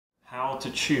to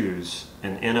choose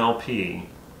an NLP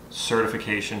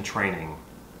certification training?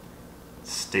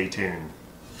 Stay tuned.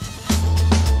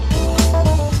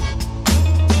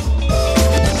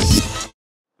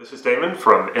 This is Damon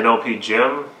from NLP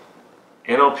Gym.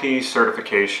 NLP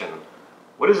certification.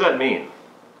 What does that mean?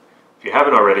 If you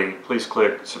haven't already, please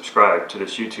click subscribe to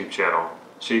this YouTube channel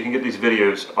so you can get these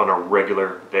videos on a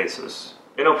regular basis.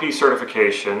 NLP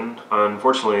certification,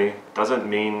 unfortunately, doesn't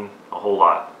mean a whole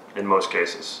lot in most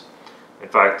cases. In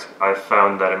fact, I've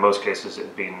found that in most cases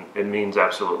it means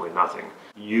absolutely nothing.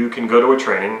 You can go to a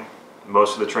training,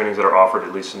 most of the trainings that are offered,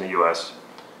 at least in the US,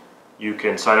 you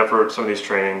can sign up for some of these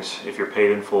trainings. If you're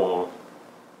paid in full,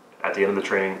 at the end of the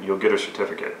training, you'll get a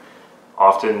certificate.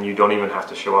 Often you don't even have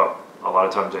to show up. A lot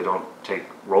of times they don't take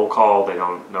roll call, they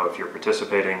don't know if you're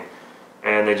participating,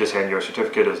 and they just hand you a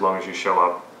certificate as long as you show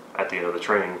up at the end of the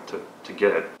training to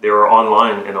get it. There are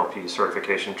online NLP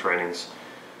certification trainings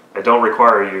that don't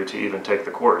require you to even take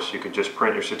the course. You could just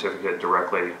print your certificate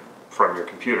directly from your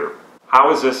computer.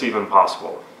 How is this even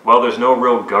possible? Well, there's no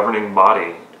real governing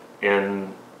body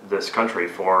in this country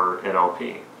for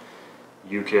NLP.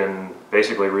 You can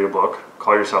basically read a book,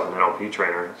 call yourself an NLP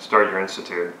trainer, start your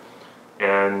institute,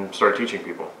 and start teaching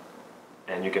people.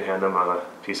 And you can hand them a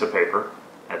piece of paper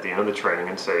at the end of the training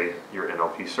and say you're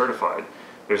NLP certified.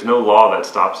 There's no law that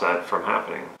stops that from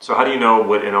happening. So how do you know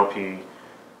what NLP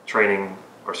training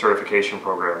or certification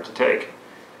program to take?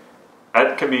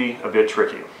 That can be a bit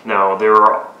tricky. Now, there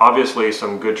are obviously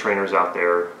some good trainers out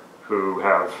there who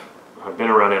have been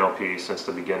around NLP since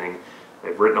the beginning.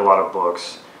 They've written a lot of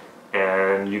books,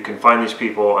 and you can find these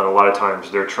people, and a lot of times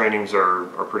their trainings are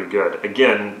pretty good.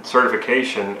 Again,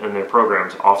 certification in their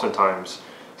programs oftentimes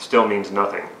still means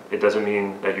nothing. It doesn't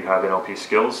mean that you have NLP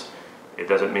skills. It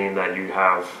doesn't mean that you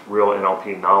have real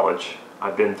NLP knowledge.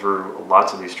 I've been through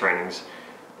lots of these trainings.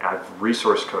 I've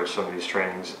resource coached some of these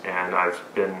trainings, and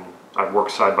I've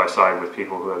worked side by side with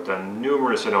people who have done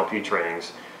numerous NLP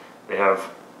trainings. They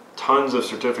have tons of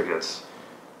certificates,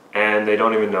 and they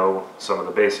don't even know some of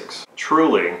the basics.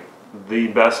 Truly, the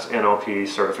best NLP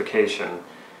certification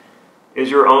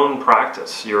is your own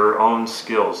practice, your own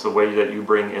skills, the way that you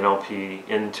bring NLP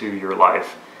into your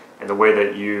life, and the way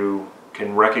that you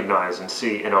can recognize and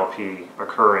see NLP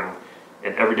occurring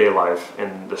in everyday life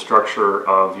and the structure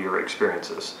of your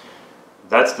experiences.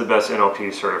 That's the best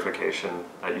NLP certification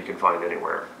that you can find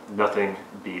anywhere. Nothing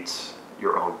beats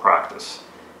your own practice.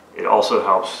 It also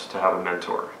helps to have a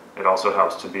mentor. It also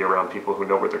helps to be around people who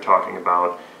know what they're talking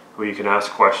about, who you can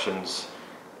ask questions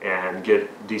and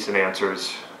get decent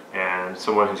answers, and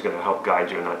someone who's going to help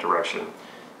guide you in that direction.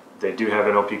 They do have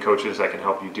NLP coaches that can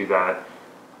help you do that.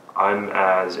 I'm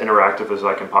as interactive as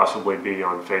I can possibly be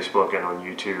on Facebook and on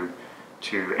YouTube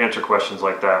to answer questions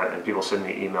like that, and people send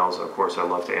me emails. Of course, I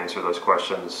love to answer those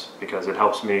questions because it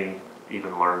helps me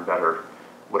even learn better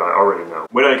what I already know.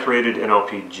 When I created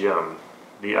NLP Gym,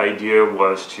 the idea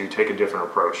was to take a different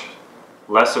approach,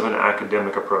 less of an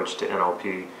academic approach to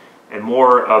NLP and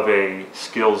more of a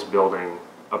skills building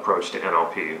approach to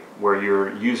NLP, where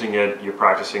you're using it, you're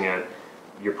practicing it,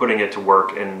 you're putting it to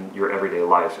work in your everyday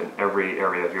life, in every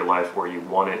area of your life where you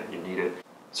want it, you need it,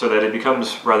 so that it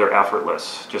becomes rather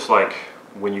effortless. Just like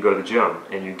when you go to the gym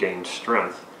and you gain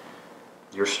strength.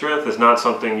 Your strength is not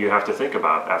something you have to think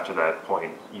about after that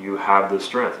point. You have the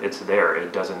strength, it's there,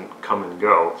 it doesn't come and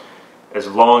go. As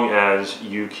long as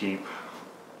you keep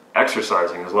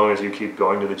exercising, as long as you keep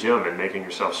going to the gym and making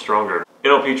yourself stronger.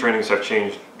 NLP trainings have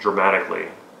changed dramatically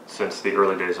since the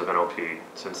early days of NLP,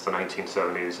 since the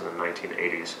 1970s and the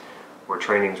 1980s, where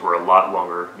trainings were a lot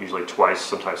longer, usually twice,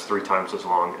 sometimes 3 times as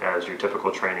long as your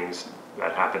typical trainings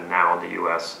that happen now in the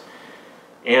US.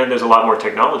 And there's a lot more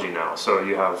technology now, so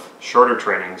you have shorter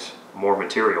trainings, more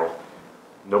material.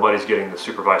 Nobody's getting the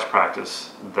supervised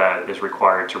practice that is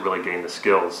required to really gain the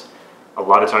skills. A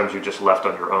lot of times you're just left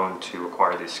on your own to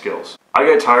acquire these skills. I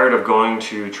got tired of going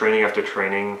to training after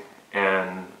training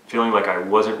and feeling like I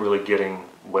wasn't really getting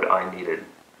what I needed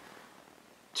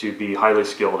to be highly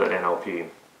skilled at NLP.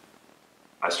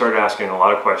 I started asking a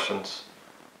lot of questions.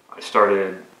 I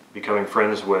started becoming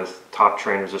friends with top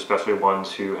trainers, especially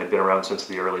ones who had been around since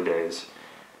the early days.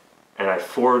 And I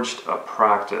forged a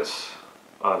practice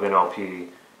of NLP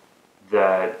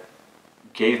that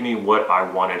gave me what I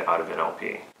wanted out of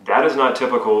NLP. That is not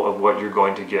typical of what you're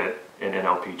going to get in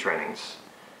NLP trainings.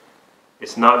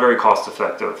 It's not very cost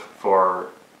effective for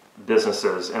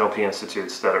businesses, NLP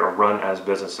institutes that are run as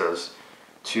businesses,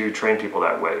 to train people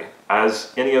that way.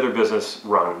 As any other business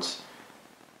runs,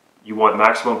 you want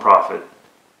maximum profit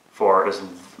for as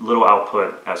little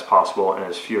output as possible and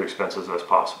as few expenses as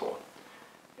possible.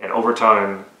 And over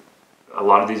time, a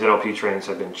lot of these NLP trainings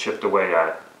have been chipped away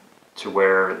at to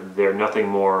where they're nothing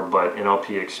more but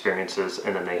NLP experiences,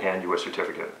 and then they hand you a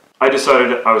certificate. I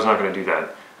decided I was not going to do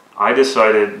that. I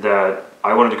decided that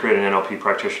I wanted to create an NLP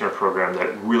practitioner program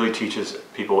that really teaches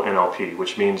people NLP,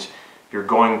 which means you're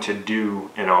going to do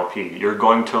NLP, you're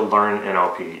going to learn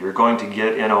NLP, you're going to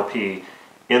get NLP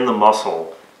in the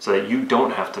muscle so that you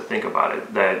don't have to think about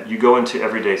it, that you go into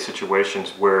everyday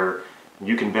situations where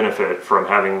you can benefit from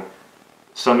having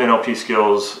some NLP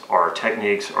skills or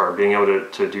techniques or being able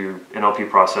to do NLP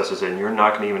processes, and you're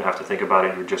not going to even have to think about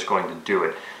it, you're just going to do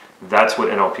it. That's what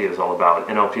NLP is all about.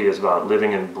 NLP is about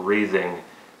living and breathing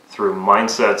through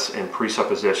mindsets and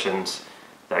presuppositions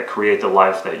that create the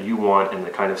life that you want and the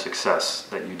kind of success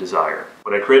that you desire.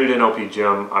 When I created NLP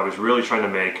Gym, I was really trying to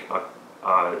make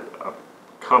a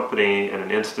company and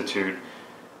an institute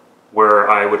where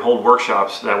I would hold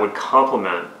workshops that would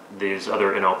complement these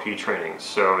other NLP trainings.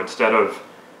 So instead of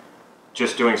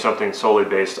just doing something solely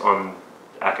based on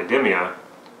academia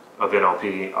of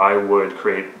NLP, I would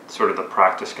create sort of the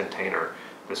practice container,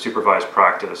 the supervised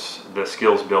practice, the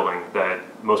skills building that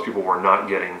most people were not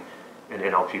getting in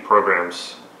NLP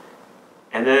programs.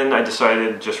 And then I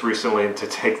decided just recently to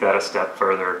take that a step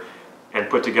further and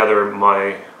put together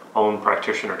my own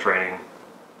practitioner training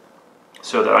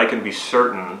so that I can be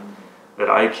certain that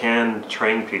I can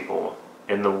train people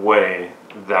in the way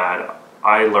that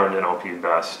I learned NLP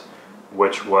best,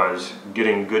 which was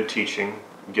getting good teaching,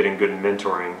 getting good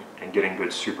mentoring, and getting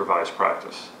good supervised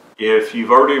practice. If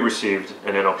you've already received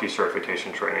an NLP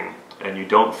certification training and you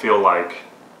don't feel like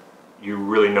you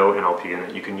really know NLP and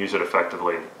that you can use it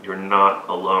effectively, you're not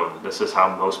alone. This is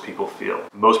how most people feel.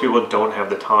 Most people don't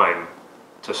have the time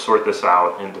to sort this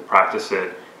out and to practice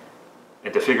it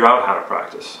and to figure out how to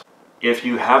practice. If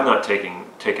you have not taken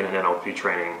an NLP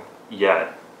training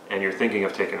yet and you're thinking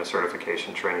of taking a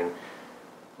certification training,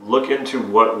 look into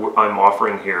what I'm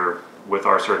offering here with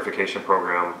our certification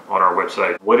program on our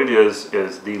website. What it is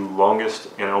the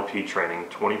longest NLP training,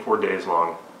 24 days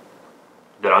long,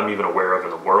 that I'm even aware of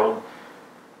in the world,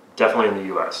 definitely in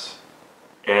the US.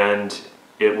 And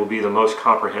it will be the most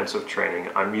comprehensive training.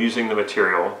 I'm using the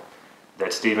material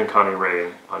that Steve and Connie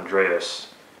Ray Andreas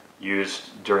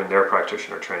used during their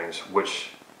practitioner trainings, which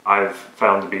I've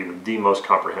found to be the most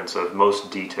comprehensive,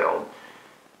 most detailed,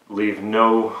 leave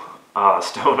no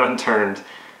stone unturned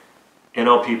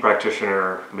NLP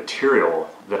practitioner material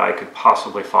that I could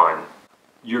possibly find.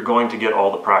 You're going to get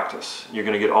all the practice. You're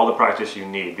going to get all the practice you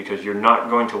need, because you're not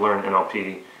going to learn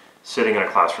NLP sitting in a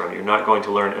classroom. You're not going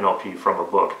to learn NLP from a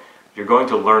book. You're going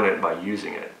to learn it by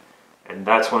using it. And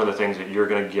that's one of the things that you're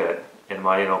going to get in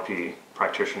my NLP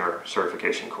practitioner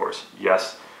certification course.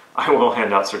 Yes, I will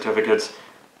hand out certificates,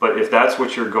 but if that's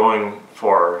what you're going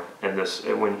for in your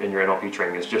NLP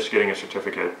training, is just getting a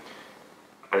certificate,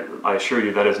 I assure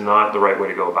you that is not the right way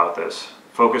to go about this.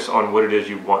 Focus on what it is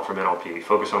you want from NLP.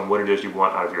 Focus on what it is you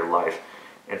want out of your life.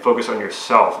 And focus on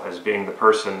yourself as being the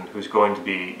person who's going to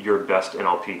be your best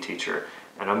NLP teacher.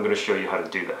 And I'm going to show you how to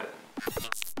do that.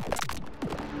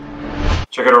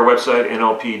 Check out our website,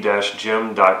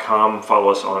 nlp-gym.com. Follow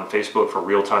us on Facebook for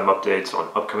real-time updates on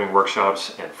upcoming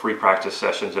workshops and free practice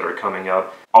sessions that are coming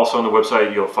up. Also on the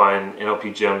website, you'll find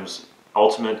NLP Gym's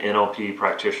Ultimate NLP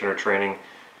Practitioner Training.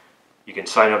 You can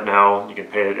sign up now, you can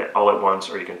pay it all at once,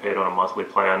 or you can pay it on a monthly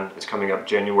plan. It's coming up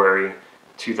January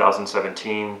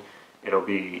 2017. It'll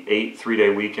be 8 3-day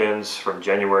weekends from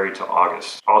January to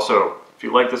August. Also, if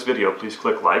you like this video, please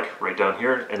click like right down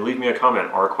here and leave me a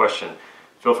comment or a question.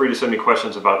 Feel free to send me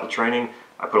questions about the training.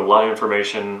 I put a lot of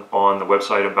information on the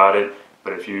website about it,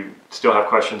 but if you still have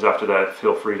questions after that,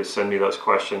 feel free to send me those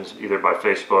questions either by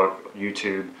Facebook,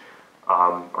 YouTube,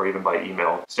 or even by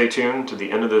email. Stay tuned to the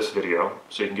end of this video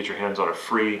so you can get your hands on a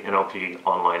free NLP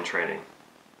online training.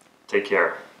 Take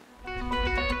care.